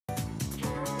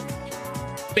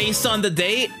Based on the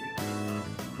date?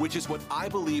 Which is what I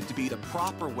believe to be the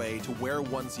proper way to wear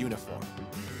one's uniform.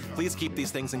 Please keep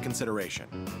these things in consideration.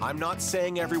 I'm not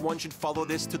saying everyone should follow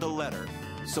this to the letter,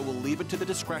 so we'll leave it to the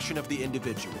discretion of the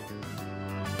individual.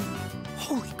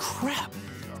 Holy crap!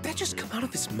 Did that just come out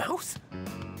of his mouth?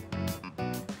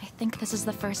 I think this is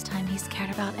the first time he's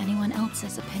cared about anyone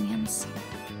else's opinions.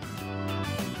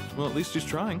 Well, at least he's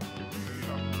trying.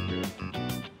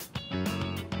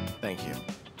 Thank you.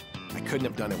 I couldn't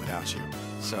have done it without you.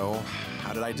 So,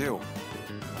 how did I do?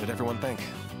 What did everyone think?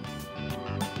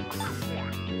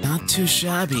 Not too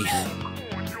shabby.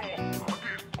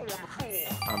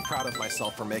 I'm proud of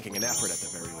myself for making an effort at the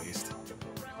very least.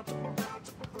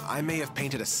 I may have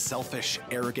painted a selfish,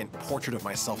 arrogant portrait of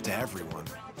myself to everyone,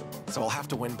 so I'll have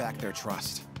to win back their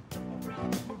trust.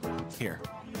 Here,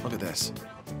 look at this.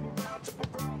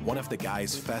 One of the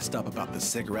guys fessed up about the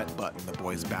cigarette butt in the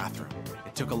boys' bathroom.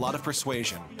 It took a lot of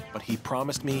persuasion, but he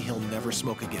promised me he'll never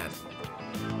smoke again.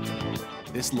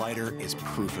 This lighter is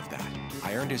proof of that.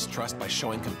 I earned his trust by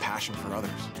showing compassion for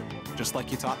others, just like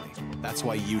you taught me. That's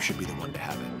why you should be the one to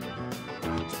have it.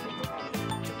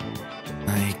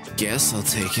 I guess I'll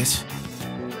take it.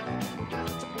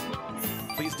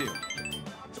 Please do.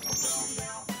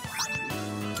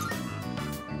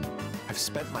 I've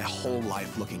spent my whole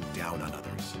life looking down on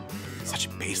others. Such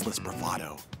baseless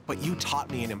bravado. But you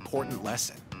taught me an important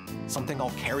lesson. Something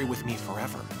I'll carry with me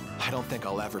forever. I don't think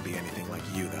I'll ever be anything like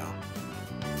you, though.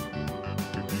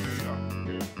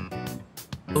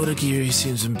 Odagiri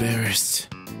seems embarrassed.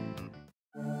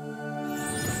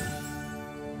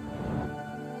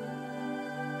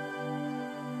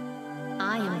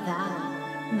 I am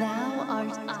thou. Thou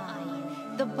art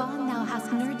I. The bond thou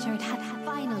hast nurtured hath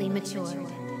finally matured.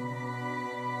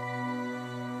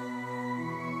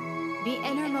 The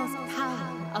innermost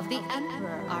power of the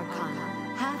Emperor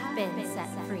Arcana hath been set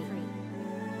free.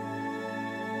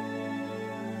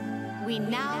 We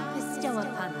now bestow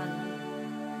upon thee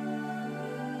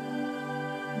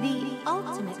the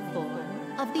ultimate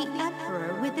form of the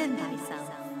Emperor within thyself.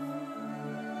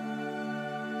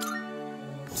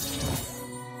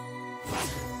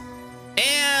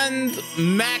 And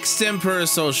Max Emperor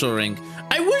Social Ring.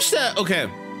 I wish that, okay.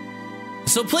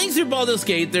 So playing through Baldur's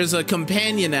Gate, there's a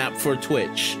companion app for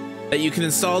Twitch that you can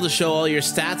install to show all your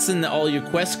stats and all your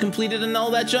quests completed and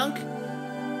all that junk.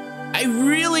 I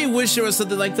really wish there was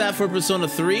something like that for Persona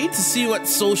 3 to see what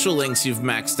social links you've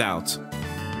maxed out.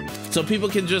 So people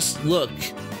can just look.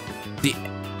 The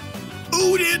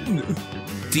Odin!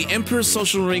 The Emperor's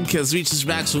social ring has reached its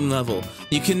maximum level.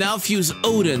 You can now fuse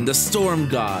Odin, the storm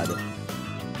god.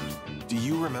 Do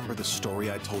you remember the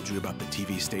story I told you about the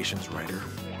TV station's writer?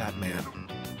 That man.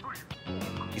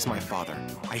 He's my father.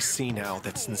 I see now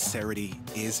that sincerity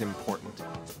is important,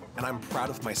 and I'm proud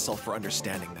of myself for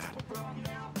understanding that.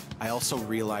 I also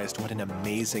realized what an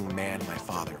amazing man my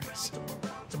father is.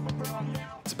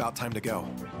 It's about time to go.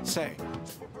 Say,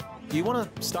 do you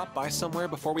want to stop by somewhere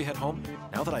before we head home?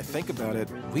 Now that I think about it,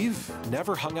 we've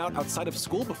never hung out outside of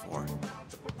school before.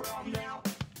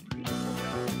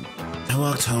 I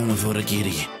walked home with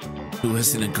Odagiri, who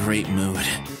was in a great mood.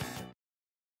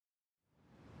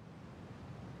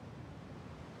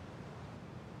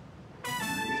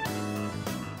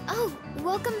 Oh,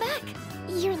 welcome back.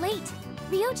 You're late.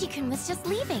 Ryoji-kun was just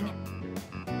leaving.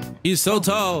 He's so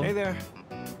tall. Hey there.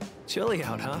 Chilly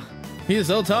out, huh? He's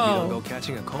so You tall. don't go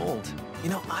catching a cold. You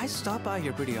know, I stop by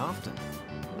here pretty often.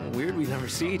 Weird we never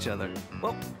see each other.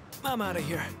 Well, I'm out of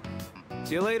here.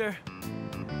 See you later.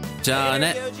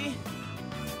 Janet.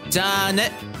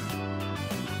 Janet.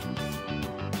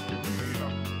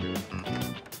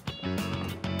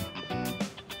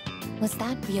 Was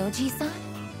that Ryoji-san?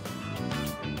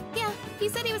 Yeah, he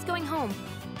said he was going home.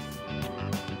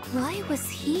 Why was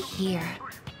he here?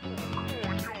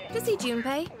 To see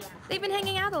Junpei. They've been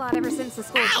hanging out a lot ever since the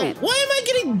school Ow! trip. Why am I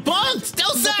getting bumped?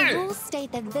 No, The sir! rules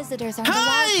state that visitors aren't allowed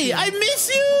Hi! here. I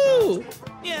miss you!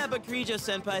 Yeah, but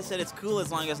Kirijo-senpai said it's cool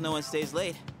as long as no one stays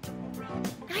late.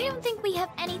 I don't think we have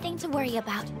anything to worry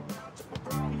about.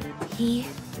 He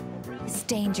is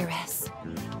dangerous.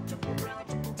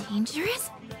 Dangerous?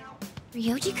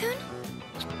 Ryoji-kun?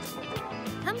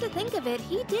 Come to think of it,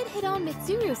 he did hit on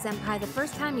Mitsuru-senpai the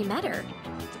first time he met her.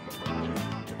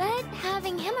 But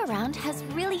having him around has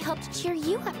really helped cheer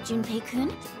you up,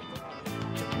 Junpei-kun.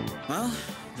 Well,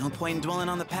 no point in dwelling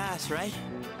on the past, right?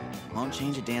 Won't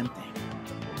change a damn thing.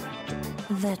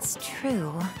 That's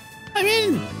true. I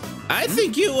mean, I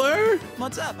think you were.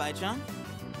 What's up, Ai-chan?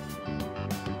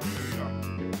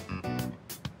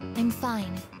 I'm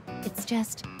fine. It's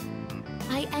just,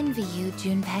 I envy you,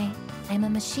 Junpei. I'm a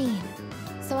machine.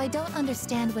 so I don't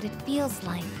understand what it feels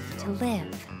like to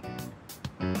live.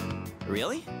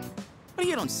 Really? But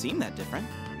you don't seem that different.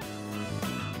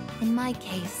 In my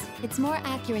case, it's more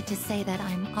accurate to say that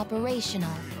I'm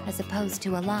operational as opposed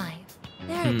to alive.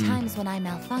 There are times when I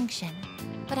malfunction,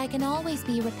 but I can always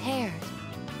be repaired.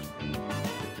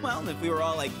 Well, if we were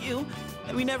all like you,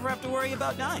 then we never have to worry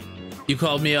about dying. You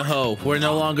called me a hoe. We're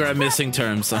no longer on missing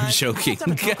terms. I'm joking.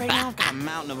 Let's have a talk right now. I've got a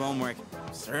mountain of homework.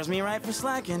 Serves me right for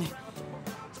slacking.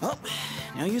 Well,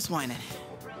 no use whining.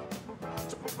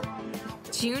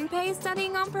 Junpei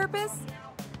studying on purpose?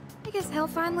 I guess hell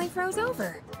finally froze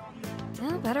over.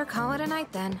 Well, better call it a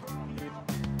night then.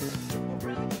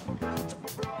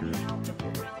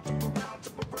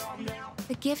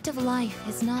 The gift of life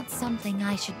is not something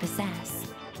I should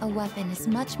possess. A weapon is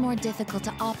much more difficult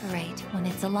to operate when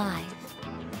it's alive.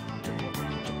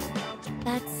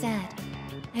 That said,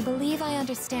 I believe I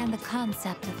understand the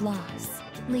concept of loss.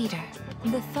 Leader,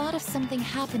 the thought of something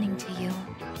happening to you,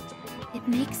 it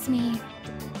makes me...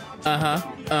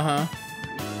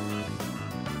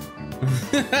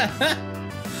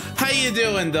 How you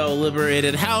doing, though,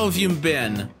 Liberated? How have you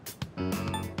been?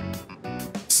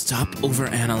 Stop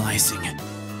overanalyzing.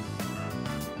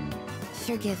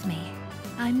 Forgive me.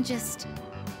 I'm just...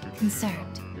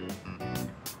 concerned.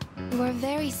 You are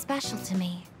very special to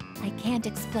me. I can't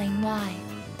explain why,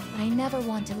 but I never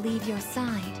want to leave your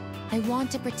side. I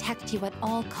want to protect you at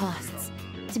all costs,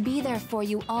 to be there for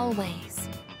you always.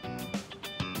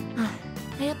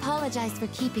 I apologize for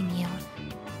keeping you.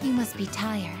 You must be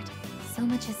tired. So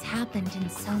much has happened in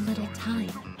so little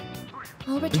time.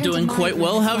 I'll return Doing to my quite room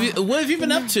well. as What have you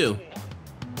been up to?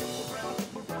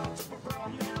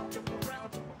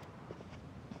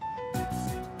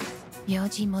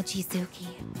 Yoji Mochizuki.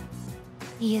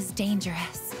 He is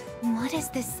dangerous. What is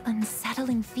this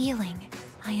unsettling feeling?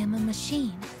 I am a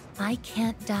machine. I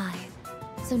can't die.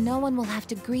 So no one will have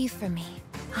to grieve for me.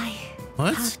 I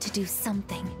have to do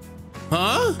something.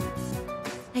 Huh?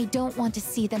 I don't want to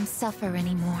see them suffer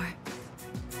anymore.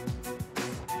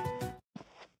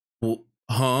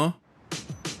 Huh?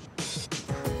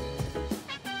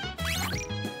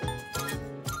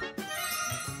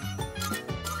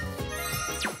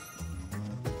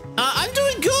 I'm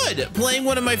doing good. Playing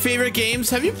one of my favorite games.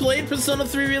 Have you played Persona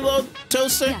 3 Reload,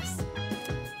 Toaster? Yes.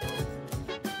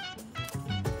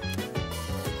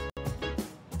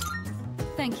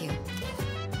 Thank you.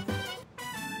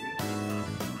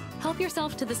 Help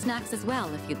yourself to the snacks as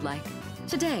well if you'd like.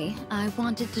 Today, I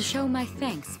wanted to show my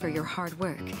thanks for your hard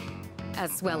work,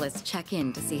 as well as check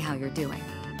in to see how you're doing.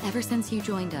 Ever since you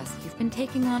joined us, you've been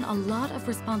taking on a lot of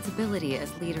responsibility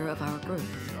as leader of our group.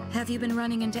 Have you been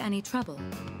running into any trouble?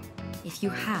 If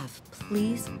you have,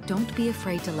 please don't be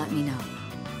afraid to let me know.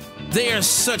 They are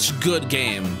such good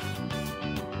game.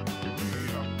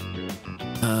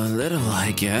 A little,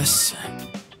 I guess.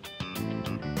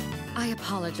 I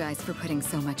apologize for putting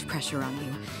so much pressure on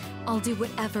you. I'll do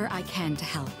whatever I can to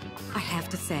help. I have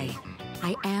to say,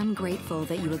 I am grateful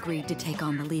that you agreed to take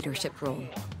on the leadership role.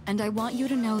 And I want you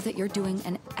to know that you're doing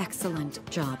an excellent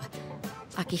job.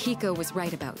 Akihiko was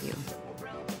right about you.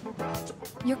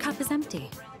 Your cup is empty.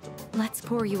 Let's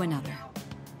pour you another.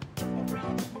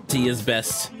 Tea is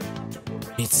best.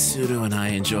 Mitsuru and I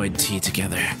enjoyed tea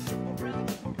together.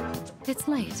 It's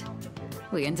late.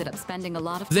 We ended up spending a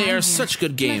lot of time They are here. such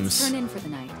good games. Let's turn in for the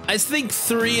night. I think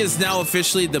 3 is now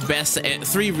officially the best.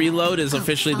 3 Reload is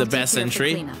officially the I'll take best care of the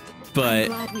entry. cleanup. But I'm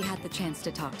glad we had the chance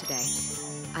to talk today.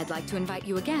 I'd like to invite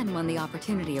you again when the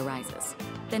opportunity arises.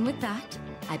 Then with that,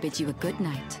 I bid you a good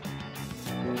night.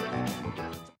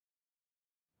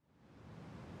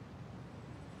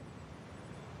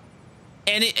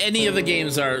 any of the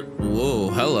games are. Whoa,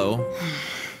 hello.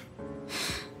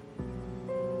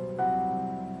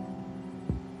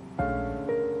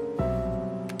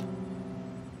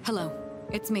 Hello,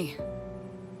 it's me.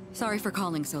 Sorry for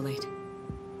calling so late.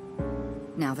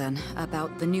 Now then,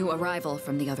 about the new arrival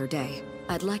from the other day.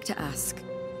 I'd like to ask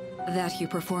that you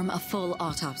perform a full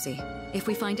autopsy. If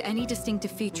we find any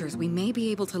distinctive features, we may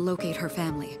be able to locate her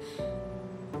family.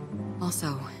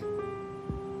 Also,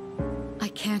 I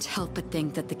can't help but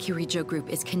think that the Kirijo group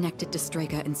is connected to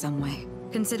Strega in some way.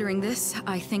 Considering this,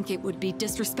 I think it would be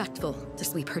disrespectful to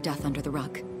sweep her death under the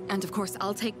rug. And of course,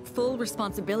 I'll take full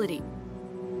responsibility.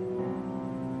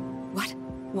 What?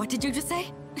 What did you just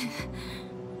say?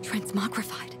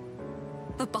 Transmogrified.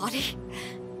 The body?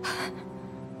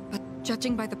 But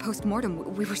judging by the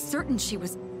post-mortem, we were certain she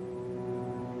was...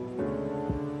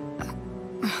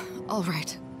 All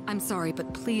right. I'm sorry,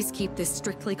 but please keep this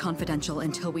strictly confidential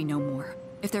until we know more.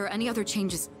 If there are any other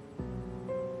changes...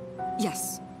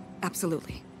 Yes,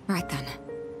 absolutely. Right then.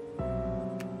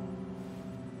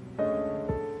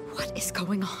 What is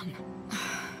going on?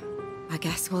 I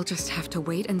guess we'll just have to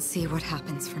wait and see what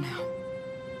happens for now.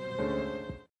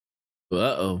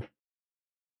 Uh-oh.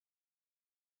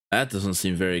 That doesn't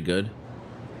seem very good.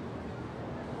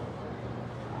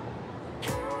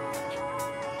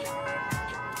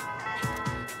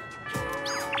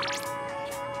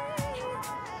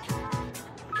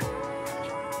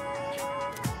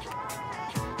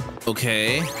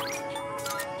 Okay.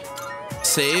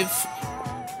 Save.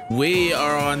 We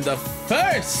are on the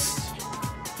first.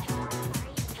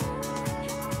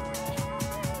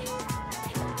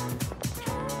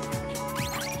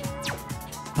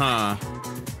 Huh.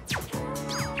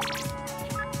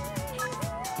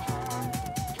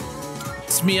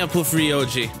 It's me up with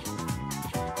Ryoji.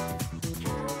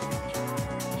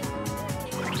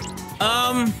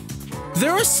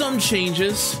 There are some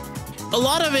changes. A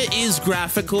lot of it is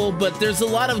graphical, but there's a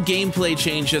lot of gameplay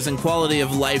changes and quality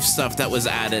of life stuff that was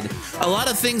added. A lot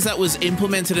of things that was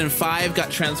implemented in 5 got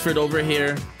transferred over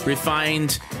here,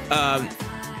 refined,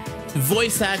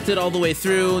 voice acted all the way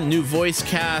through, new voice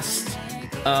cast.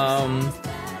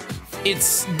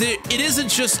 It isn't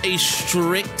just a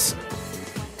strict.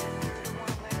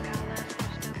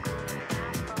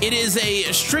 It is a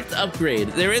strict upgrade.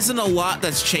 There isn't a lot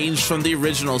that's changed from the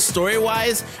original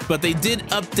story-wise, but they did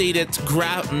update it.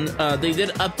 They did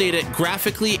update it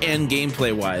graphically and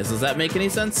gameplay-wise. Does that make any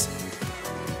sense?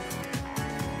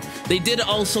 They did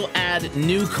also add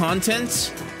new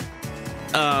content.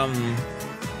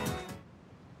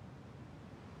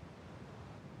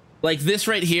 Like this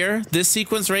right here, this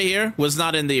sequence right here was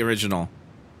not in the original.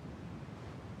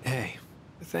 Hey,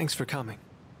 thanks for coming.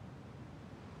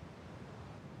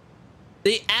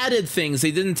 They added things,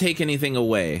 they didn't take anything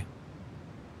away.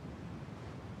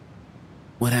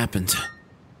 What happened?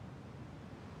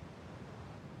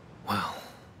 Well,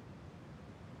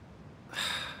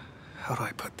 how do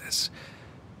I put this?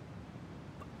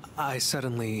 I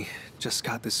suddenly just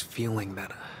got this feeling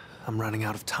that I'm running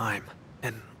out of time,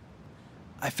 and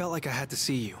I felt like I had to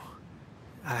see you.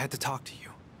 I had to talk to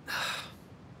you.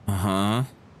 Uh-huh.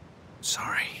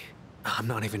 Sorry. I'm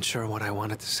not even sure what I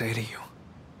wanted to say to you.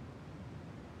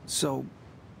 So,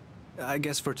 I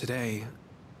guess for today,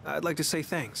 I'd like to say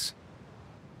thanks.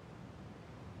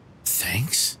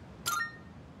 Thanks?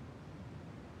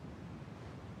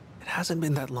 It hasn't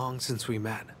been that long since we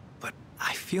met, but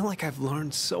I feel like I've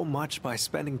learned so much by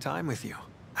spending time with you.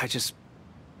 I just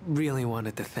really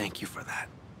wanted to thank you for that.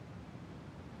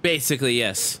 Basically,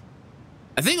 yes.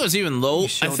 I think it was even low.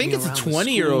 I think it's a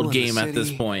 20-year-old game at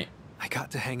this point. I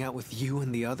got to hang out with you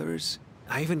and the others.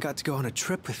 I even got to go on a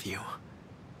trip with you.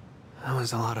 That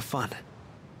was a lot of fun.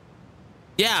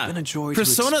 Yeah, It's been a joy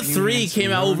Persona to 3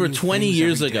 came out over 20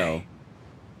 years ago.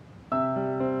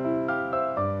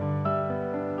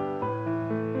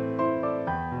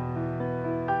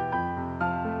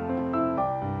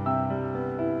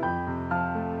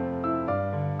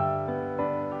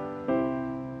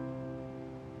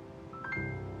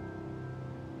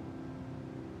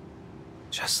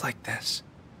 Just like this.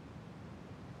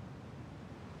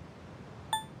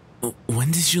 When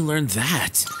did you learn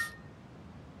that?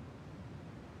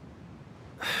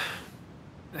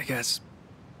 I guess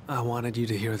I wanted you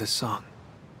to hear this song.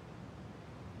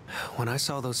 When I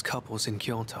saw those couples in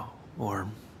Kyoto, or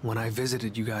when I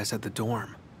visited you guys at the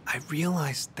dorm, I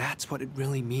realized that's what it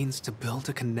really means to build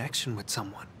a connection with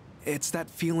someone. It's that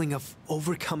feeling of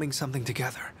overcoming something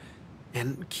together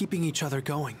and keeping each other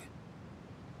going.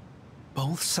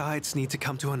 Both sides need to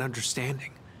come to an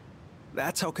understanding.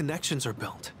 That's how connections are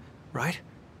built, right?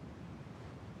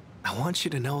 I want you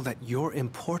to know that you're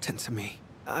important to me.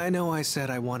 I know I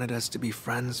said I wanted us to be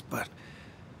friends, but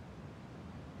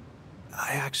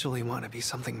I actually want to be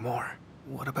something more.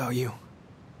 What about you?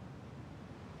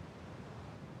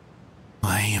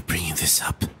 Why are you bringing this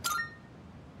up?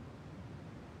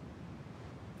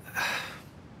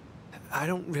 I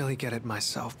don't really get it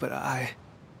myself, but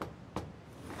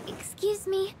Excuse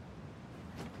me.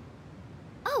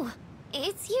 Oh,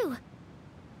 it's you.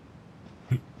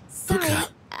 Sorry,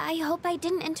 I hope I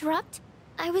didn't interrupt.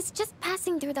 I was just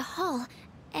passing through the hall,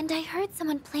 and I heard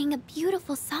someone playing a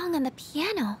beautiful song on the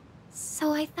piano.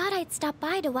 So I thought I'd stop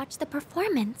by to watch the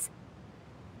performance.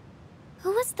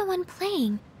 Who was the one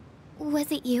playing?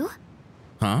 Was it you?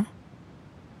 Huh?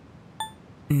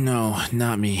 No,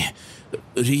 not me.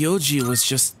 Ryoji was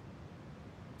just...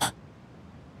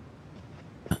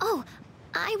 Oh,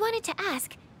 I wanted to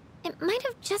ask. It might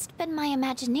have just been my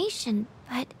imagination,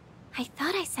 but I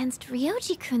thought I sensed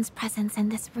Ryoji-kun's presence in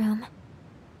this room.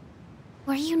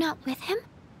 Were you not with him?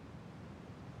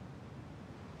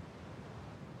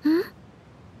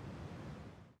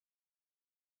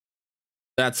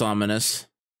 That's ominous.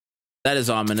 That is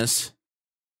ominous.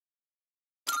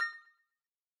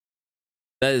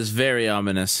 That is very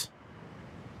ominous.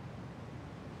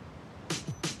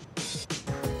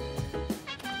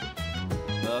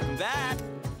 Welcome back.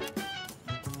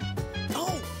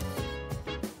 Oh.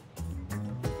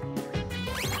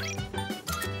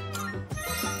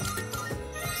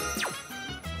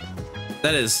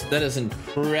 That is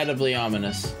incredibly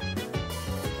ominous.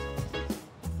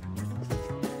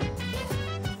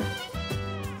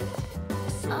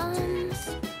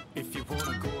 If you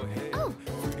wanna go ahead,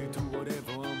 we can do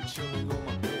whatever. I'm chilling on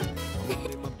my bed. I'm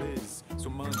not in my biz, so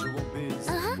mind your own biz.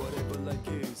 Whatever like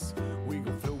is, we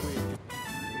gon' flow with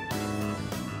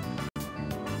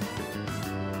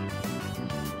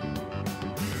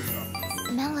The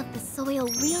smell of the soil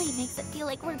really makes it feel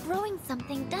like we're growing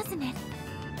something, doesn't it?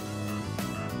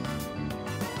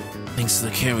 Thanks to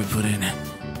the care we put in,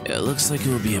 it looks like it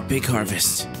will be a big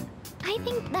harvest. I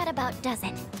think that about does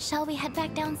it. Shall we head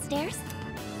back downstairs?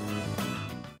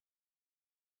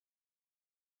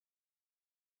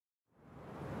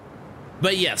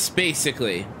 But yes,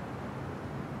 basically.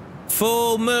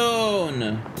 Full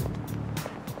moon.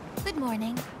 Good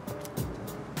morning.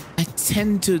 I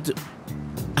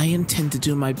intend to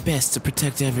do my best to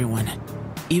protect everyone.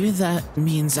 Even if that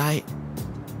means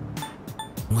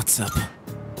What's up?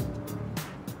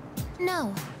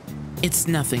 No. It's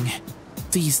nothing.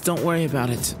 Please, don't worry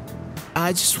about it.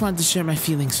 I just wanted to share my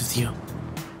feelings with you.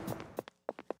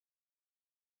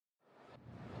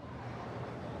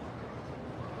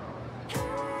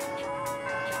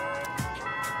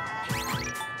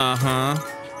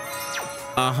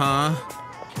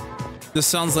 This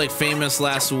sounds like famous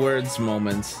last words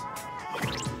moments.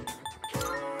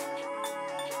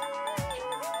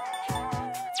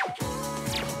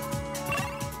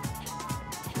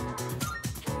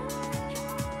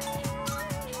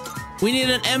 We need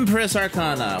an Empress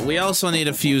Arcana. We also need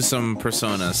to fuse some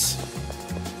personas.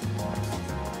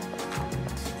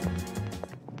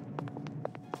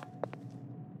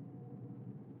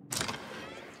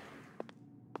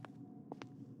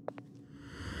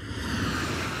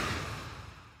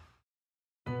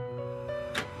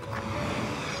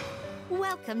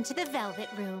 Welcome to the Velvet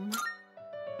Room.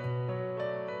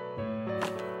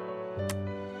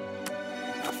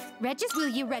 Will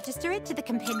you register it to the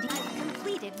compendium? I've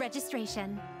completed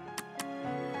registration.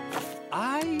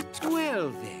 Well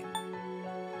then,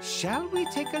 shall we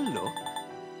take a look?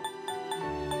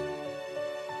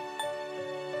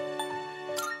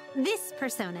 This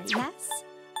persona, yes?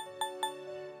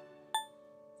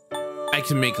 I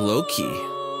can make Loki.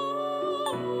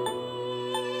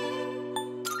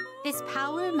 This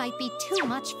power might be too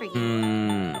much for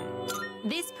you.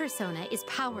 This persona is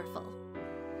powerful.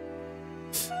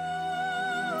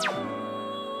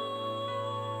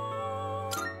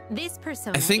 This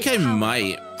persona I think is I powerful.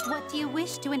 might. What do you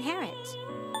wish to inherit?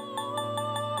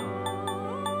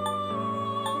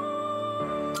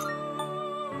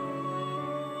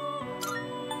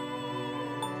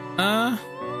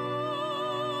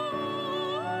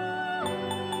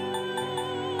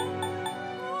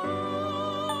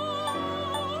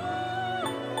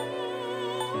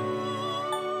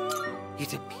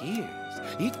 It appears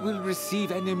it will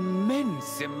receive an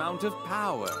immense amount of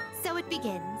power. So it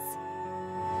begins.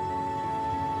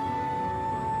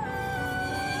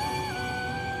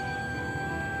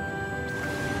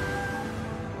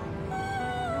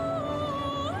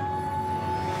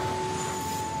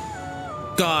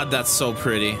 God, that's so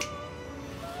pretty.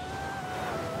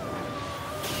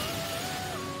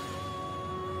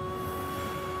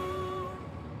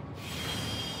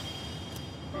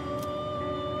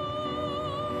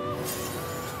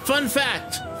 Fun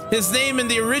fact, his name in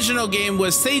the original game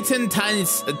was Satan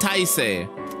Taisei.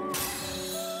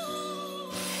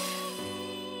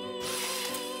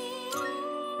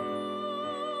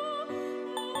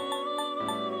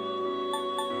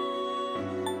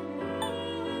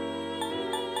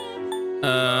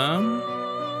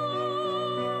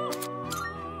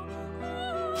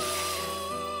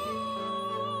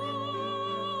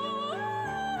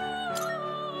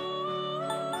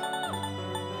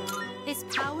 This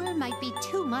power might be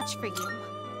too much for you.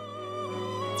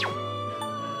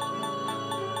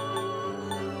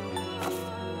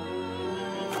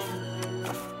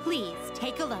 Please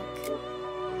take a look.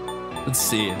 Let's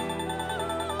see.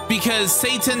 Because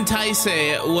Satan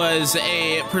Taisei was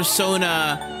a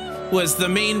persona, was the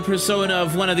main persona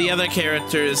of one of the other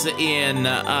characters in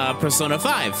Persona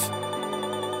 5.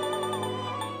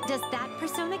 Does that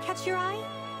persona catch your eye?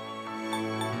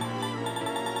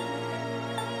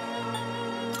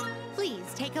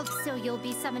 Please take a... So you'll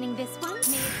be summoning this one? May it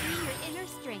be your inner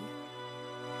strength.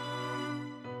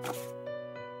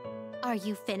 Are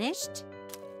you finished?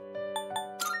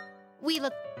 We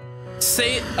look...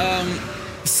 Seitei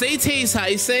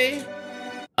Taisei,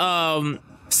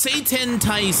 Seiten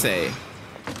Taisei,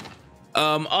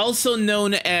 also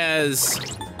known as,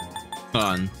 hold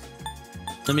on,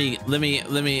 let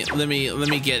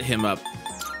me get him up.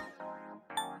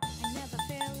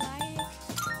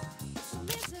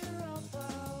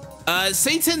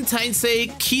 Seiten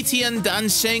Taisei Kitian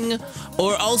Dansheng,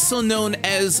 or also known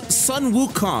as Sun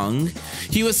Wukong.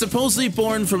 He was supposedly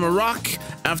born from a rock.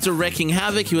 After wreaking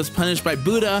havoc, he was punished by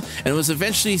Buddha and was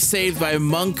eventually saved by a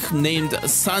monk named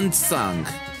Sansang.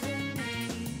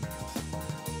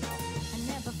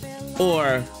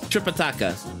 Or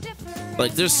Tripitaka.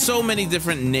 Like, there's so many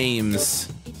different names.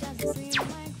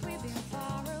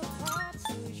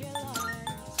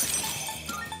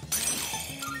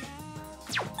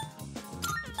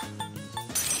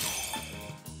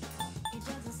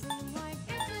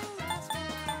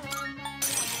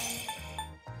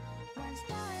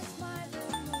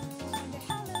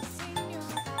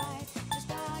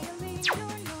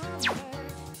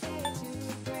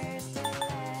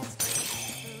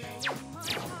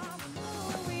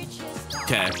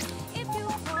 Okay.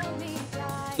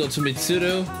 Go to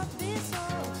Mitsuru.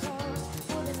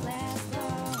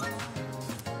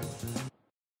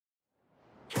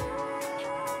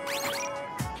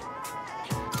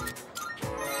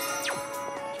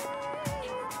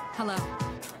 Hello.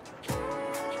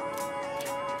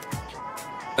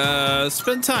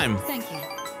 Spend time. Thank you.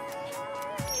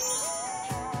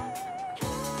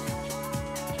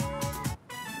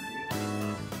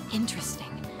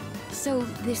 Interesting. So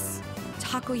this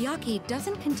takoyaki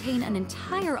doesn't contain an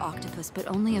entire octopus, but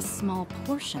only a small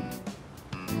portion.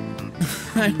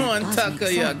 I want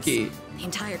takoyaki. The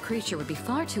entire creature would be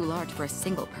far too large for a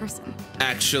single person.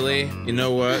 Actually, you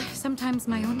know what? Sometimes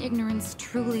my own ignorance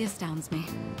truly astounds me.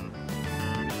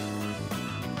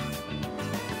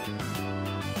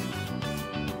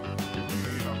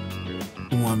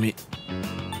 Want me?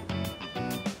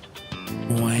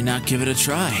 Why not give it a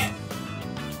try?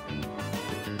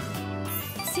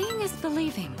 Seeing is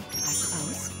believing, I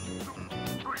suppose.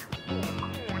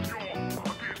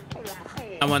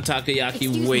 I want takoyaki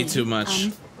Excuse way me, too much.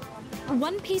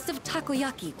 One piece of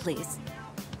takoyaki, please.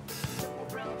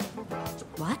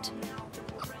 What?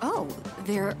 Oh,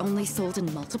 they're only sold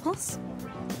in multiples?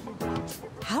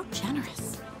 How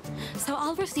generous. So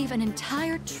I'll receive an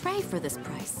entire tray for this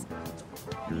price.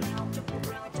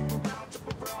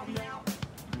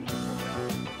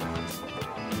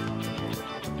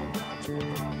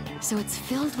 So it's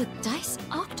filled with diced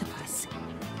octopus.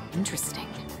 Interesting.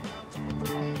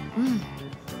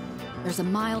 There's a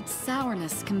mild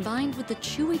sourness combined with the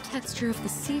chewy texture of the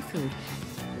seafood.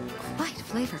 Quite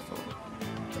flavorful.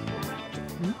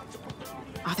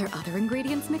 Are there other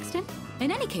ingredients mixed in?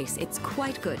 In any case, it's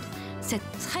quite good. C'est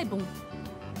très bon.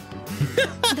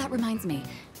 That reminds me,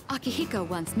 Akihiko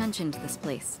once mentioned this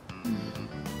place.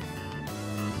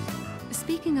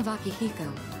 Speaking of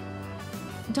Akihiko,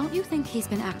 don't you think he's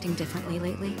been acting differently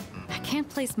lately? I can't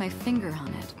place my finger on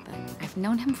it, but I've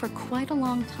known him for quite a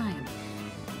long time.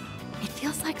 It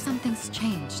feels like something's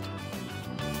changed.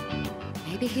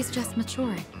 Maybe he's just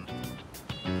maturing.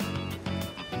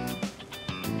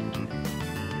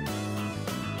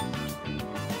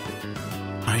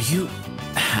 Are you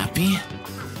happy?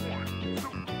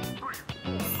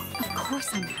 Of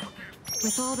course I'm happy.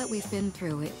 With all that we've been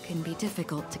through, it can be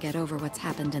difficult to get over what's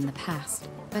happened in the past.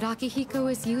 But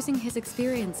Akihiko is using his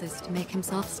experiences to make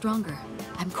himself stronger.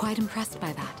 I'm quite impressed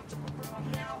by that.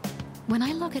 When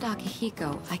I look at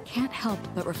Akihiko, I can't help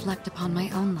but reflect upon my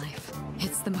own life.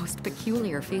 It's the most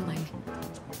peculiar feeling.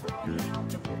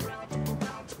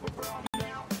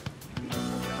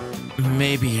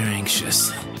 Maybe you're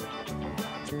anxious.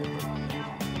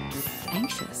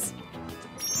 Anxious?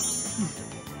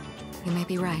 You may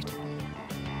be right.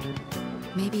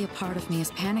 Maybe a part of me is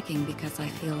panicking because I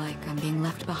feel like I'm being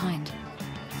left behind.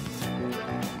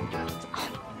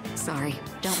 Sorry,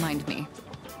 don't mind me.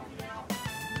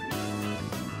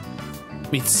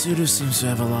 Mitsuru seems to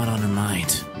have a lot on her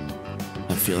mind.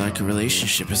 I feel like a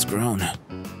relationship has grown.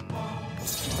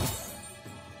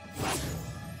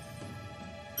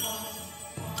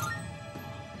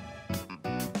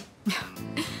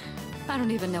 I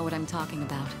don't even know what I'm talking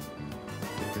about.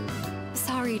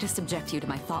 Sorry to subject you to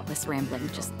my thoughtless rambling.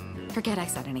 Just forget I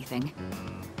said anything.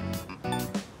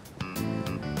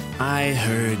 I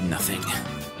heard nothing.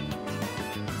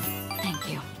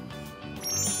 Thank you.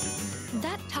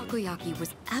 That takoyaki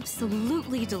was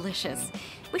absolutely delicious.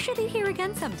 We should eat here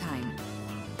again sometime.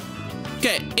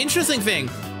 Okay, interesting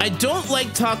thing. I don't like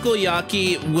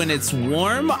takoyaki when it's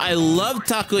warm. I love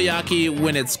takoyaki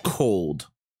when it's cold.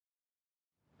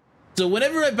 So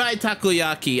whenever I buy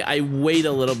takoyaki, I wait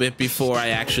a little bit before I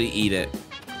actually eat it.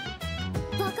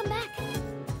 Welcome back.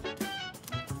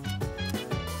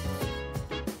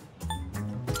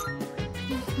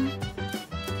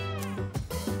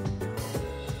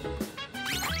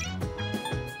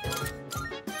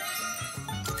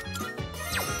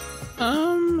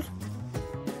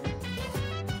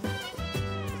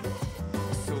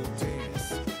 So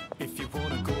dance. If you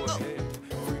wanna go ahead,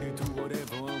 free to do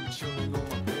whatever. I'm chilling on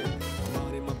my bed.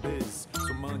 Minding my biz.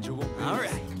 So mind your own biz. All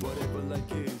right. Whatever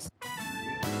like is.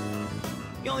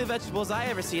 The only vegetables I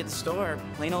ever see at the store are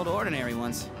plain old ordinary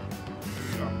ones.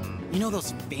 You know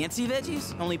those fancy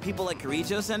veggies only people like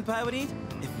Kirijo-senpai would eat?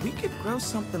 If we could grow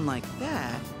something like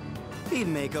that, we'd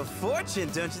make a fortune,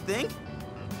 don't you think?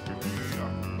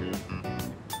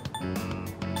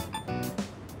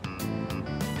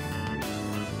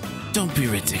 Don't be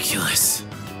ridiculous.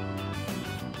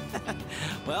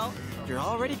 Well, if you're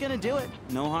already gonna do it,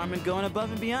 no harm in going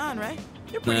above and beyond, right?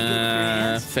 You're pretty good with your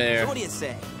hands. Fair. So what do you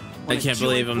say? I can't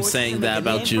believe I'm saying that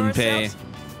about Junpei.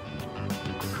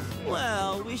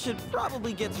 Well, we should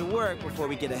probably get to work before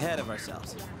we get ahead of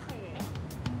ourselves.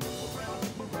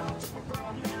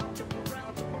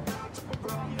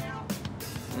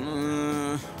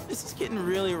 This is getting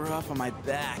really rough on my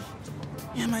back.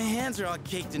 Yeah, my hands are all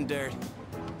caked in dirt.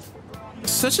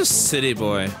 Such a city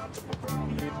boy.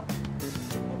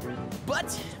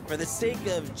 But for the sake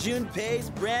of Junpei's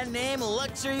brand name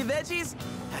luxury veggies,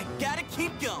 I gotta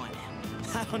keep going.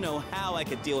 I don't know how I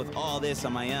could deal with all this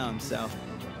on my own, so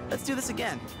let's do this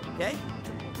again, okay?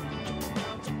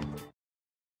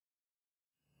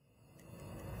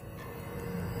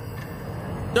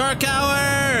 Dark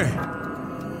Hour!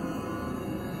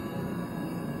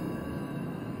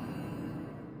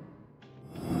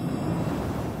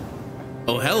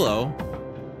 Oh, hello.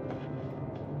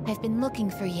 I've been looking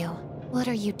for you. What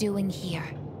are you doing here?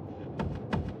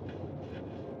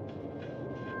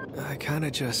 I kinda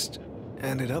just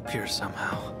ended up here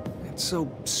somehow. It's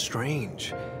so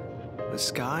strange. The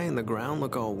sky and the ground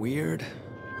look all weird,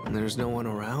 and there's no one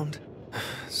around.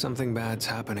 Something bad's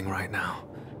happening right now.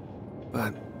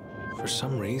 But for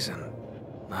some reason,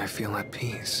 I feel at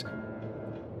peace.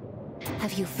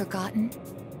 Have you forgotten?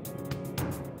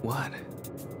 What?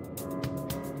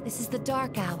 This is the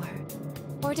Dark Hour.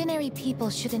 Ordinary people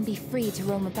shouldn't be free to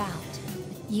roam about.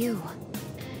 You've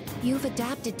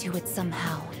adapted to it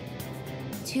somehow.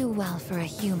 Too well for a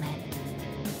human.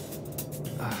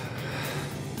 I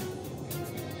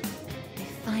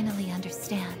finally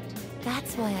understand.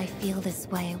 That's why I feel this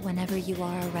way whenever you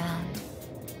are around.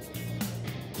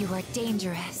 You are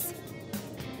dangerous.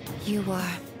 You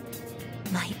are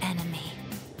my enemy.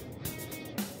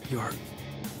 Your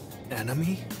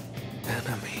enemy?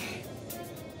 Enemy.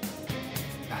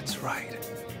 That's right.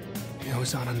 It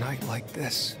was on a night like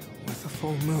this, with a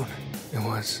full moon. It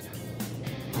was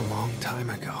a long time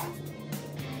ago.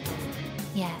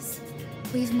 Yes,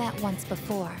 we've met once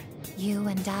before. You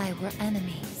and I were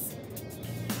enemies.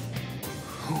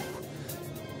 Who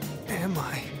am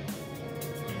I?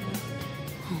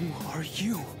 Who are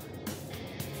you?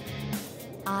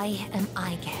 I am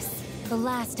Aegis, the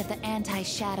last of the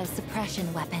anti-shadow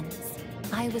suppression weapons.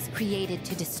 I was created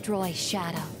to destroy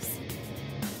shadows.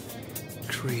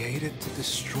 Created to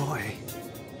destroy?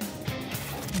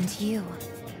 And your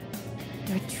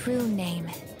true name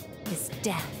is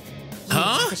Death. You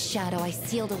Huh? are the shadow I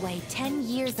sealed away 10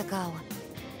 years ago.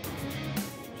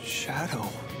 Shadow?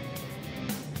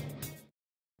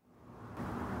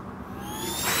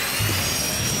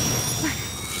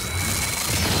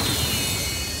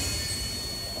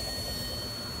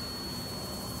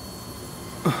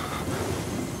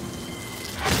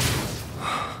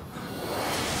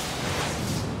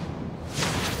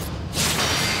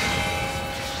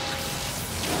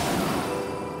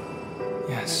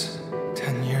 Yes,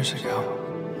 10 years ago,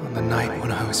 on the night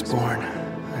when I was born,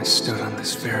 I stood on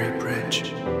this very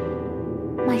bridge.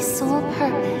 My sole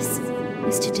purpose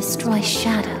is to destroy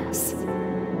shadows.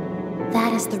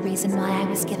 That is the reason why I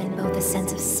was given both a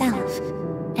sense of self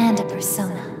and a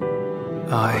persona.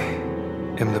 I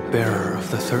am the bearer of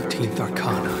the 13th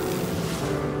Arcana.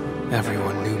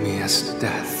 Everyone knew me as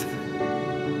Death.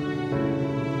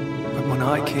 But when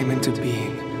I came into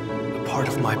being, a part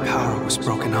of my power was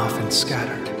broken off and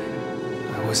scattered.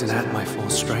 I wasn't at my full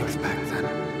strength back then.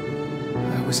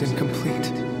 I was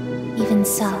incomplete. Even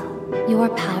so, your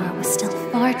power was still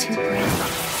far too great.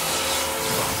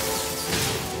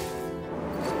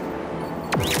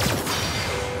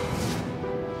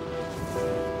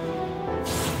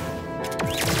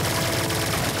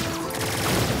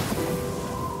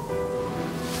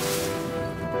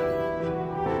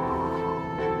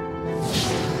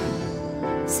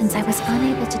 Since I was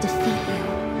unable to defeat you,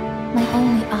 my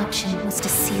only option was to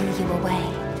seal you away.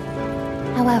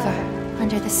 However,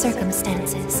 under the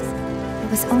circumstances, there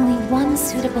was only one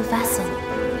suitable vessel.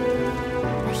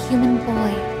 A human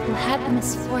boy who had the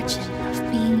misfortune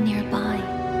of being nearby.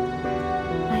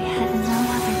 I had no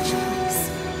other choice.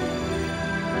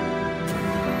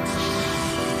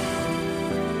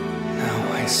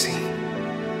 Now I see.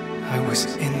 I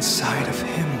was inside of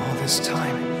him all this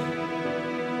time.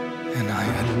 And I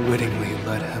unwittingly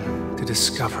led him to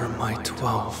discover my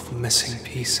 12 missing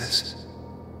pieces.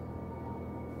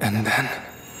 And then...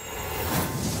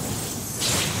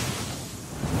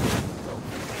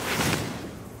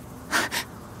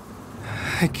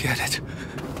 I get it.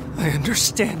 I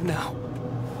understand now.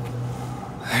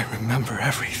 I remember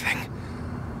everything.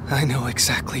 I know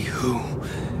exactly who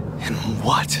and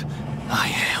what I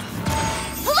am.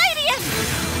 Palladium!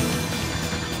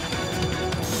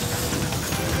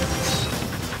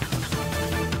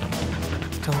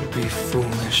 Don't be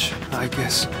foolish, I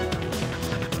guess.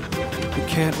 You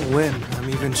can't win. I'm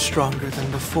even stronger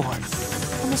than before.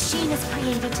 The machine is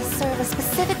created to serve a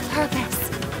specific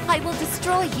purpose. I will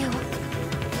destroy you.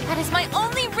 That is my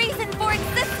only reason for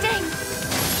existing!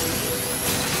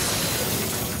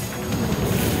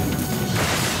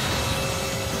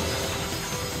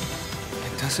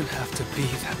 It doesn't have to be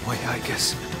that way, I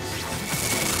guess.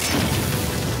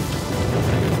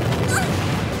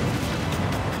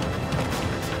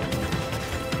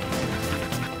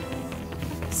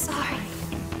 Sorry.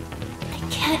 I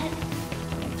can't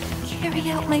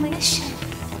carry out my mission.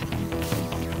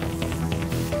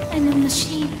 I'm a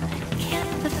machine that can't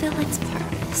fulfill its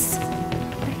purpose.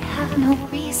 I have no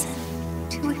reason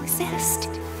to exist.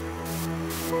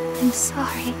 I'm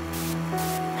sorry,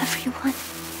 everyone.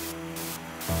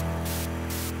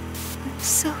 I'm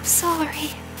so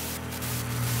sorry.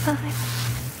 I'm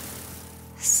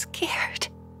scared.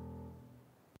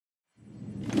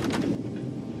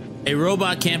 A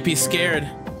robot can't be scared.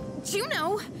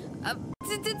 Juno,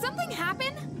 did something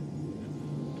happen?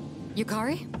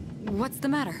 Yukari? What's the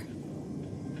matter?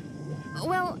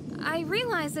 Well, I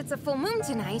realize it's a full moon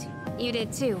tonight. You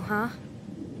did too, huh?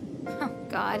 Oh,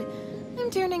 God.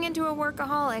 I'm turning into a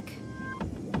workaholic.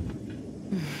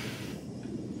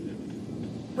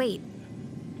 Wait.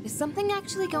 Is something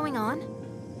actually going on?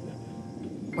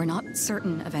 We're not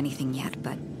certain of anything yet,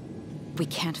 but we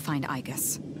can't find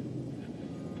Igus.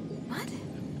 What?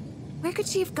 Where could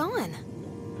she have gone?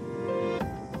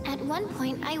 At one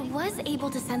point, I was able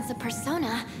to sense a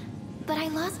persona, but I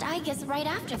lost Igus right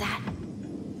after that.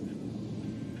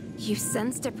 You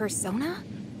sensed a persona?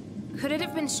 Could it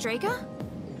have been Strega?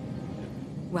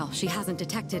 Well, she hasn't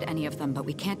detected any of them, but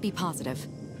we can't be positive.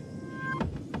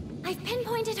 I've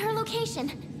pinpointed her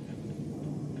location.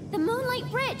 The Moonlight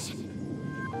Bridge.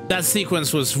 That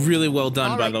sequence was really well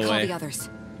done, All by right, the call way. the others.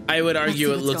 I would argue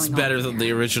it what's looks going on better than here.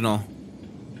 the original.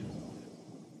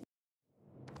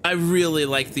 I really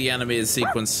like the animated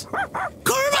sequence.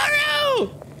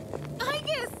 Koromaru!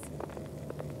 Igus!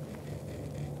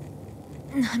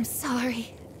 I'm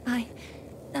sorry. I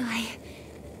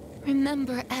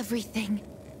remember everything.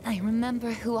 I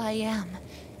remember who I am,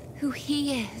 who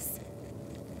he is.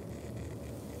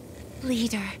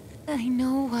 Leader, I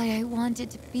know why I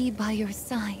wanted to be by your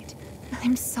side.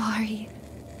 I'm sorry.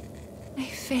 I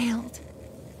failed.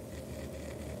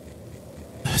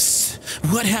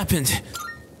 What happened?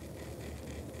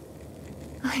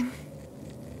 I'm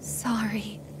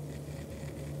sorry.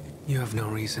 You have no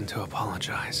reason to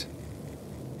apologize.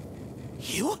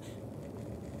 You?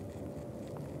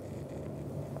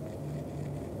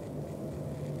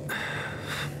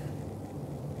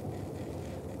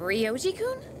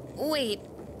 Ryoji-kun? Wait,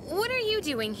 what are you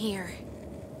doing here?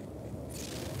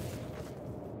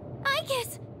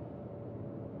 Igus!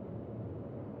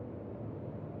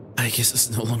 Igus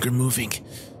is no longer moving.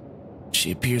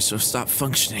 She appears to have stopped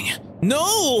functioning.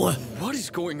 No! What is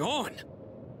going on?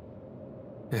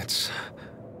 It's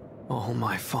all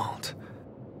my fault.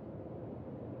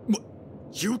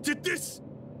 You did this?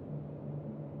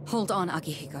 Hold on,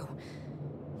 Akihiko.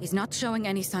 He's not showing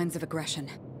any signs of aggression.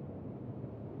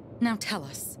 Now tell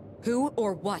us, who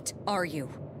or what are you?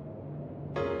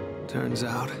 Turns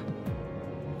out,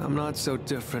 I'm not so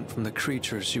different from the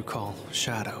creatures you call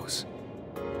shadows.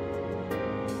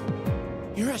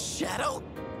 You're a shadow?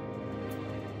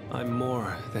 I'm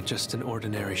more than just an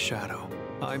ordinary shadow.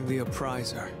 I'm the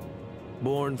Appriser,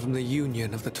 born from the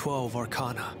union of the 12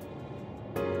 Arcana.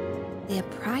 The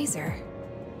Appriser?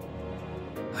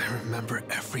 I remember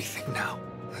everything now.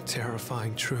 The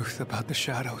terrifying truth about the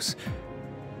shadows.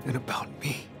 And about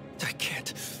me. I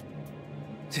can't...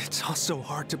 It's all so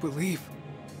hard to believe.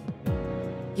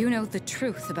 You know the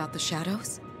truth about the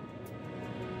shadows?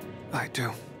 I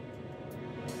do.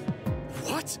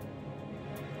 What?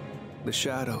 The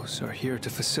shadows are here to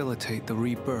facilitate the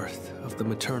rebirth of the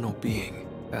maternal being.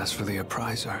 As for the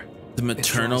appriser, The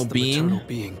maternal being? the maternal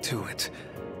being to it,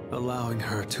 allowing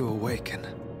her to awaken.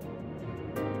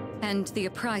 And the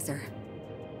appriser.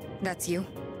 That's you?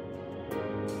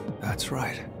 That's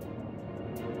right.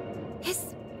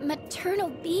 His maternal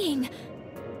being.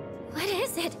 What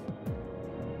is it?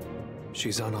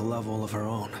 She's on a level of her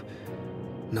own.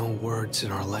 No words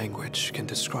in our language can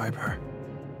describe her.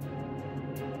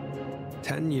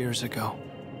 10 years ago,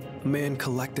 a man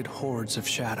collected hordes of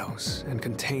shadows and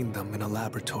contained them in a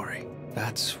laboratory.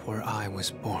 That's where I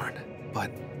was born.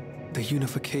 But the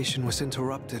unification was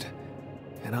interrupted,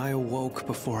 and I awoke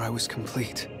before I was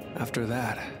complete. After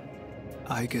that,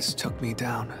 Aigis took me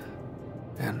down,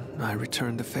 and I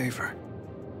returned the favor.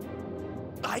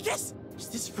 Aigis? Is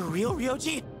this for real,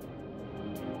 Ryoji?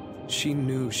 She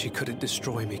knew she couldn't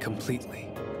destroy me completely,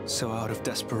 so out of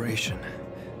desperation,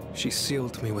 she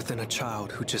sealed me within a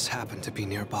child who just happened to be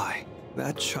nearby.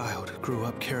 That child grew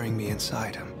up carrying me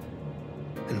inside him,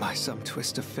 and by some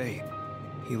twist of fate,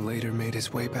 he later made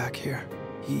his way back here.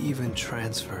 He even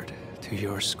transferred to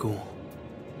your school.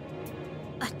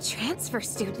 A transfer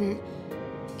student?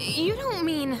 You don't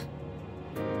mean...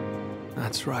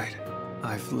 That's right.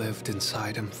 I've lived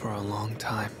inside him for a long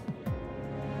time.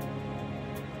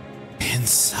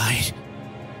 Inside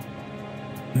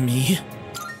me?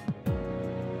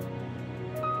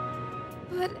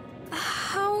 But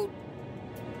how...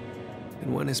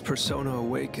 And when his persona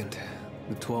awakened,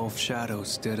 the 12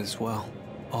 shadows did as well.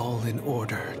 All in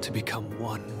order to become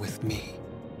one with me.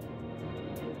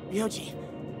 Ryoji,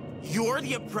 you're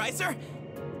the appriser?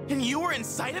 And you were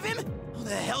inside of him? How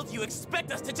the hell do you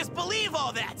expect us to just believe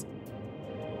all that?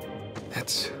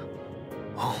 It's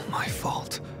all my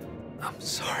fault. I'm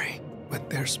sorry, but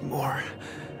there's more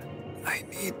I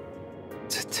need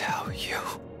to tell you.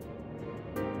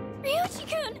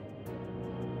 Ryuji-kun!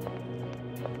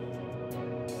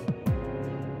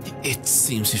 It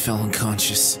seems he fell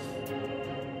unconscious.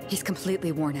 He's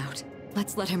completely worn out.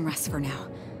 Let's let him rest for now.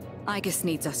 Aigis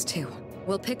needs us too.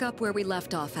 We'll pick up where we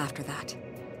left off after that.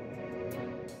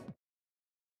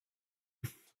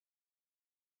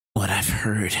 What I've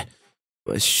heard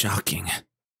was shocking.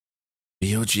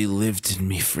 Ryoji lived in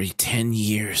me for 10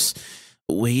 years,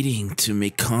 waiting to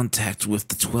make contact with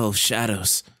the 12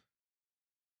 shadows.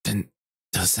 Then,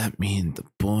 does that mean the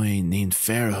boy named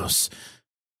Pharos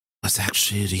was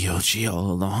actually Ryoji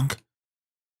all along?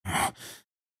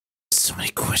 So many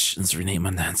questions remain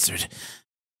unanswered.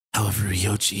 However,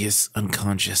 Ryoji is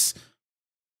unconscious.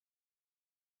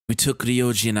 We took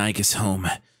Ryoji and Aigis home.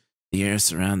 The air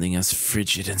surrounding us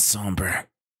frigid and somber.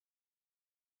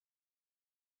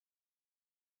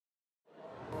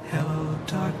 Hello,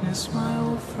 darkness, my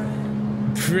old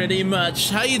friend. Pretty much.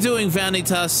 How you doing,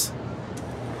 Vanitas?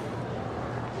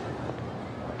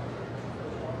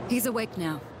 He's awake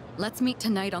now. Let's meet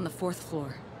tonight on the 4th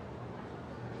floor.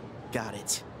 Got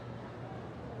it.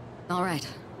 All right,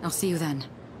 I'll see you then.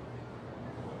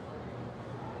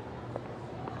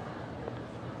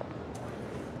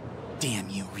 Damn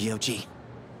you, Ryoji.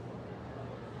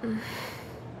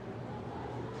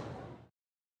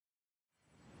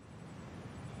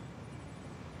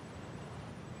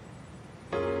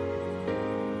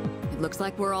 It looks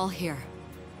like we're all here.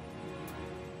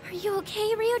 Are you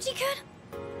okay, Ryoji-kun?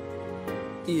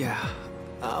 Yeah,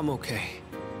 I'm okay.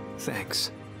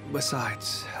 Thanks.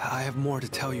 Besides, I have more to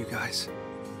tell you guys.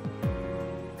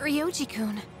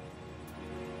 Ryoji-kun.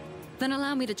 Then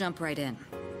allow me to jump right in.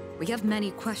 We have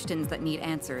many questions that need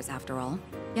answers, after all.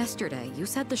 Yesterday, you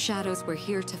said the shadows were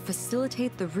here to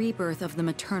facilitate the rebirth of the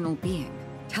maternal being.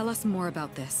 Tell us more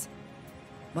about this.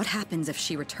 What happens if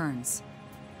she returns?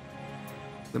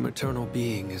 The maternal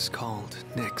being is called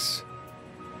Nyx.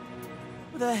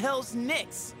 Who the hell's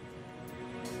Nyx?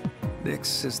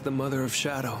 Nyx is the mother of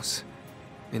shadows.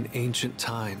 In ancient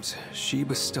times, she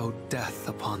bestowed death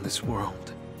upon this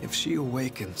world. If she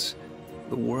awakens,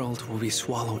 the world will be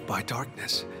swallowed by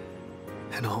darkness,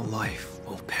 and all life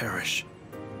will perish.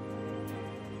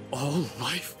 All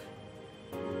life?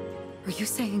 Are you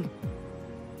saying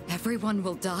everyone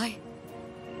will die?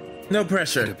 No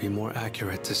pressure. It'd be more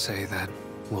accurate to say that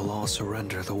we'll all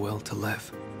surrender the will to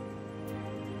live.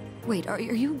 Wait, are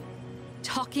you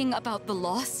talking about the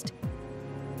lost?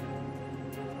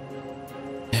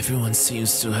 Everyone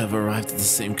seems to have arrived at the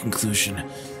same conclusion.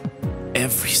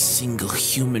 Every single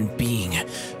human being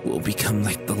will become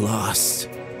like the lost,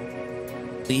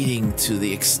 leading to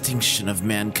the extinction of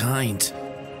mankind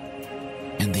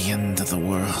and the end of the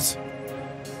world.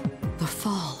 The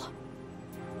fall.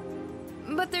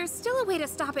 But there's still a way to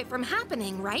stop it from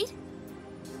happening, right?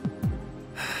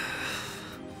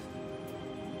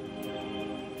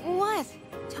 What?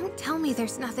 Don't tell me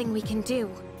there's nothing we can do.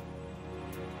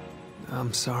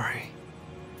 I'm sorry.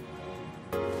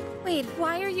 Wait,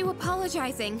 why are you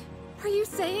apologizing? Are you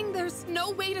saying there's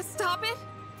no way to stop it?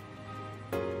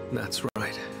 That's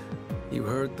right. You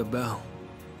heard the bell.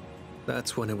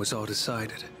 That's when it was all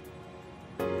decided.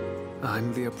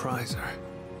 I'm the appriser.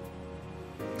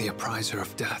 The appriser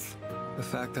of death. The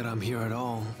fact that I'm here at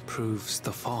all proves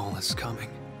the fall is coming.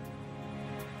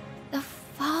 The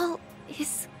fall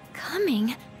is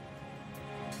coming.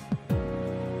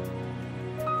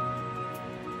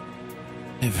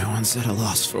 Everyone's at a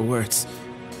loss for words.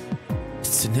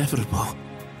 It's inevitable.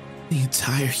 The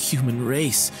entire human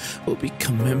race will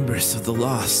become members of the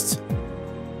lost.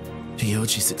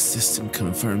 Ryoji's existence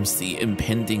confirms the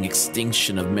impending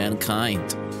extinction of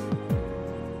mankind.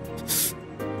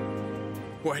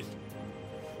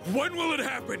 When will it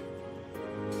happen?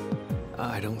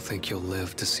 I don't think you'll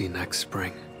live to see next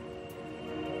spring.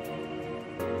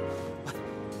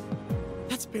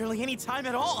 That's barely any time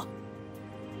at all.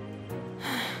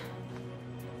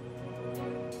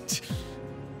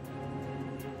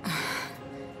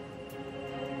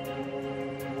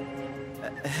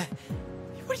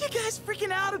 What are you guys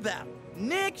freaking out about?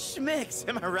 Nick Schmicks,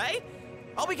 am I right?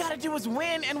 All we gotta do is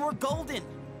win and we're golden.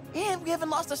 And we haven't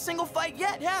lost a single fight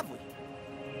yet, have we?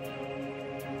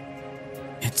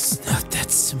 It's not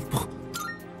that simple.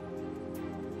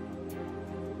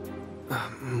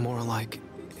 More like,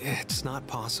 it's not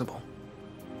possible.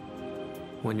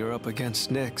 When you're up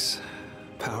against Nyx,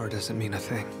 power doesn't mean a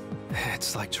thing.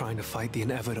 It's like trying to fight the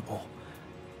inevitable.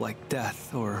 Like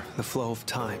death or the flow of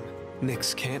time.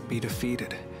 Nyx can't be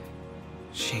defeated.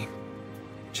 She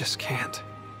just can't.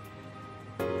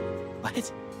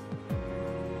 What?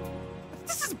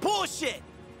 This is bullshit!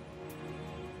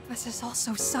 This is all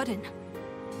so sudden.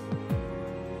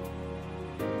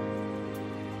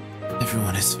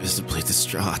 Everyone is visibly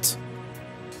distraught.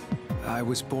 I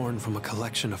was born from a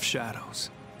collection of shadows,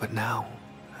 but now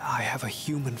I have a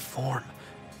human form,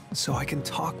 so I can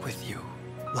talk with you,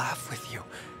 laugh with you,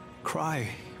 cry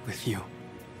with you.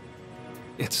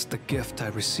 It's the gift I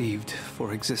received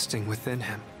for existing within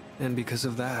him, and because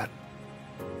of that,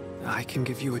 I can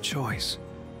give you a choice.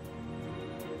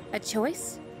 A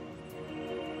choice?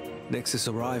 Nyx's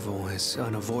arrival is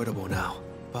unavoidable now,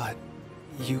 but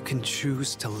you can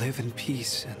choose to live in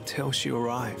peace until she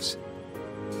arrives.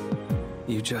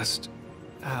 You just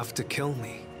have to kill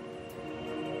me.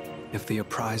 If the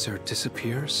appriser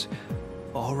disappears,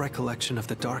 all recollection of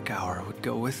the Dark Hour would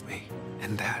go with me,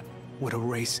 and that would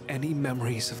erase any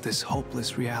memories of this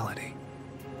hopeless reality.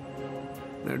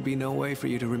 There'd be no way for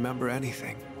you to remember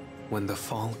anything. When the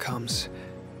fall comes,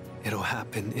 it'll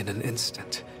happen in an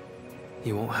instant.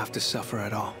 You won't have to suffer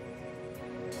at all.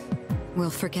 We'll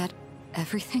forget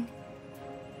everything?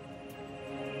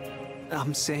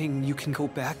 I'm saying you can go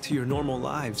back to your normal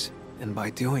lives, and by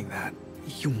doing that,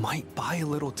 you might buy a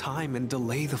little time and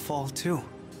delay the fall too.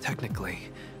 Technically,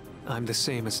 I'm the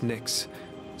same as Nyx,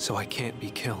 so I can't be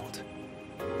killed.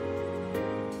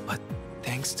 But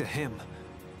thanks to him,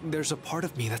 there's a part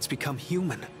of me that's become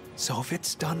human. So if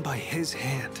it's done by his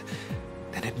hand,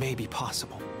 then it may be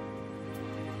possible.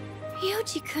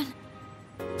 Ryoji-kun.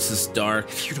 This is dark.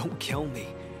 If you don't kill me,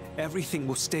 everything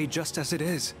will stay just as it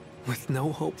is. With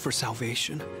no hope for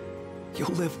salvation,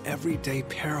 you'll live every day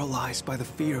paralyzed by the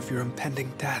fear of your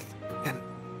impending death. And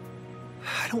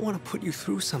I don't want to put you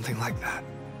through something like that.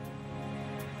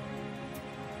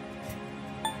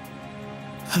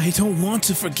 I don't want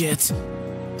to forget.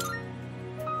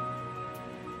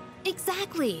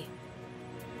 Exactly.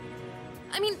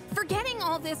 I mean, forgetting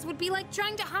all this would be like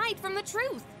trying to hide from the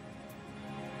truth.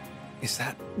 Is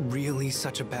that really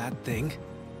such a bad thing?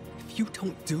 If you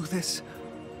don't do this,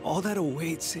 all that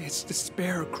awaits is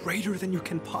despair greater than you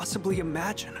can possibly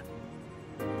imagine.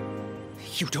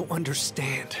 You don't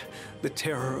understand the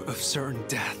terror of certain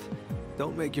death.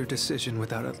 Don't make your decision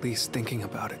without at least thinking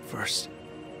about it first.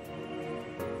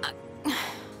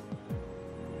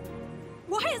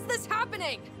 Why is this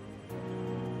happening?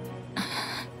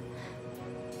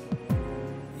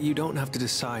 You don't have to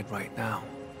decide right now.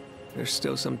 There's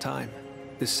still some time.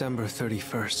 December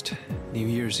 31st, New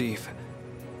Year's Eve.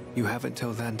 You have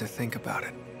until then to think about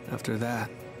it. After that,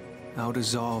 I'll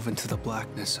dissolve into the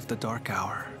blackness of the Dark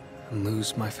Hour and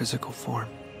lose my physical form.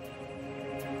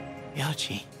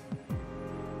 Ryoji.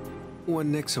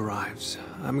 When Nyx arrives,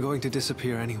 I'm going to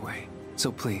disappear anyway.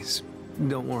 So please,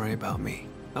 don't worry about me.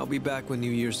 I'll be back when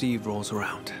New Year's Eve rolls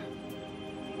around.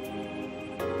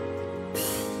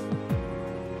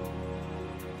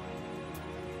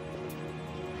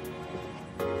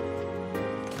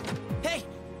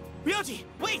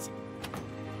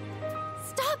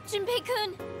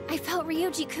 Junpei-kun! I felt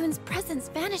Ryoji-kun's presence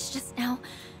vanish just now.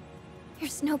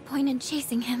 There's no point in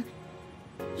chasing him.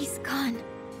 He's gone.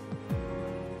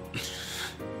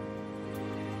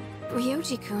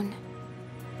 Ryoji-kun.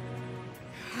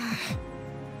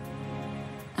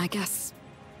 I guess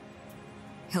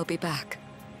he'll be back.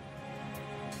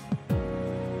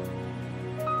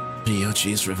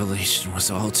 Ryoji's revelation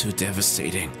was all too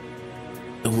devastating.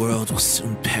 The world will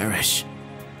soon perish.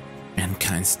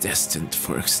 Mankind's destined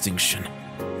for extinction.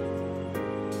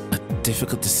 A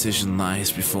difficult decision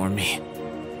lies before me.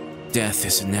 Death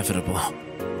is inevitable.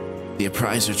 The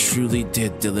Appriser truly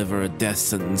did deliver a death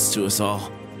sentence to us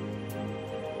all.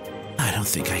 I don't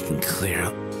think I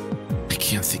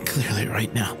can't think clearly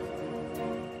right now.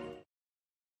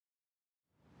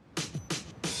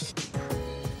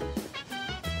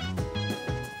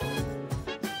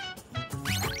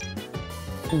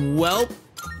 Well,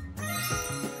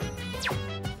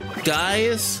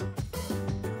 guys,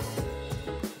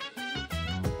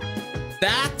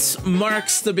 that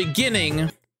marks the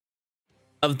beginning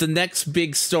of the next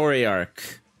big story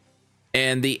arc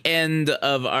and the end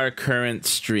of our current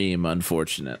stream,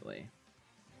 unfortunately.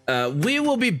 We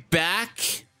will be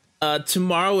back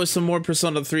tomorrow with some more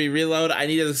Persona 3 Reload. I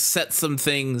need to set some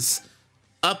things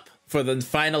up for the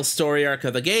final story arc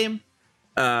of the game.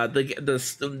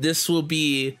 This will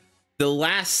be the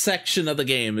last section of the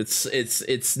game.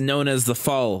 It's known as the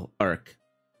fall arc,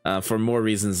 for more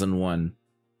reasons than one.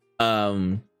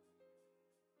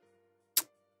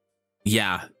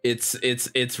 Yeah,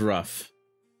 it's rough.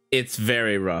 It's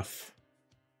very rough,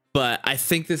 but I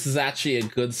think this is actually a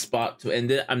good spot to end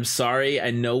it. I'm sorry,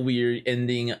 I know we're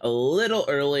ending a little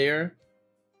earlier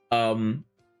than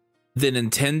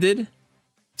intended,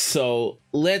 so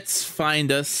let's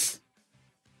find us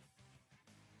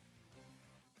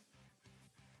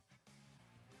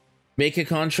make a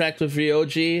contract with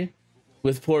Ryoji,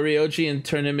 with poor Ryoji, and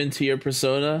turn him into your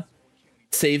persona.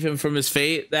 Save him from his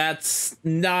fate. That's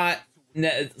not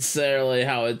necessarily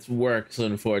how it works,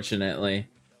 unfortunately.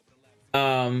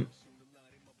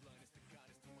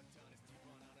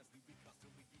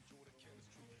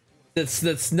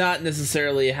 That's not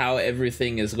necessarily how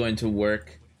everything is going to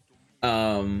work. He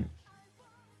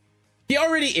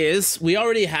already is. We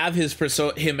already have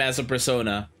him as a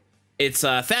persona. It's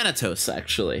Thanatos,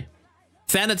 actually.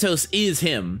 Thanatos is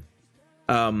him.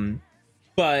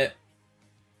 But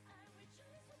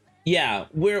yeah,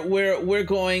 we're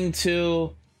going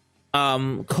to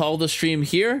call the stream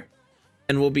here,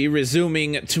 and we'll be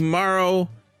resuming tomorrow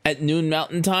at noon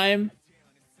Mountain Time.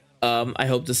 I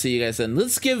hope to see you guys then.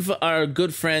 Let's give our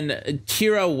good friend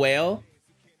Kira Whale,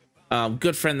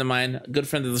 good friend of mine, good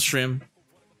friend of the stream,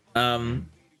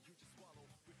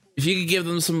 if you could give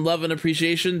them some love and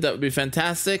appreciation, that would be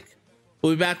fantastic.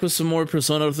 We'll be back with some more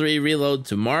Persona 3 Reload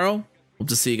tomorrow. Hope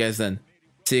to see you guys then.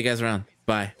 See you guys around.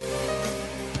 Bye.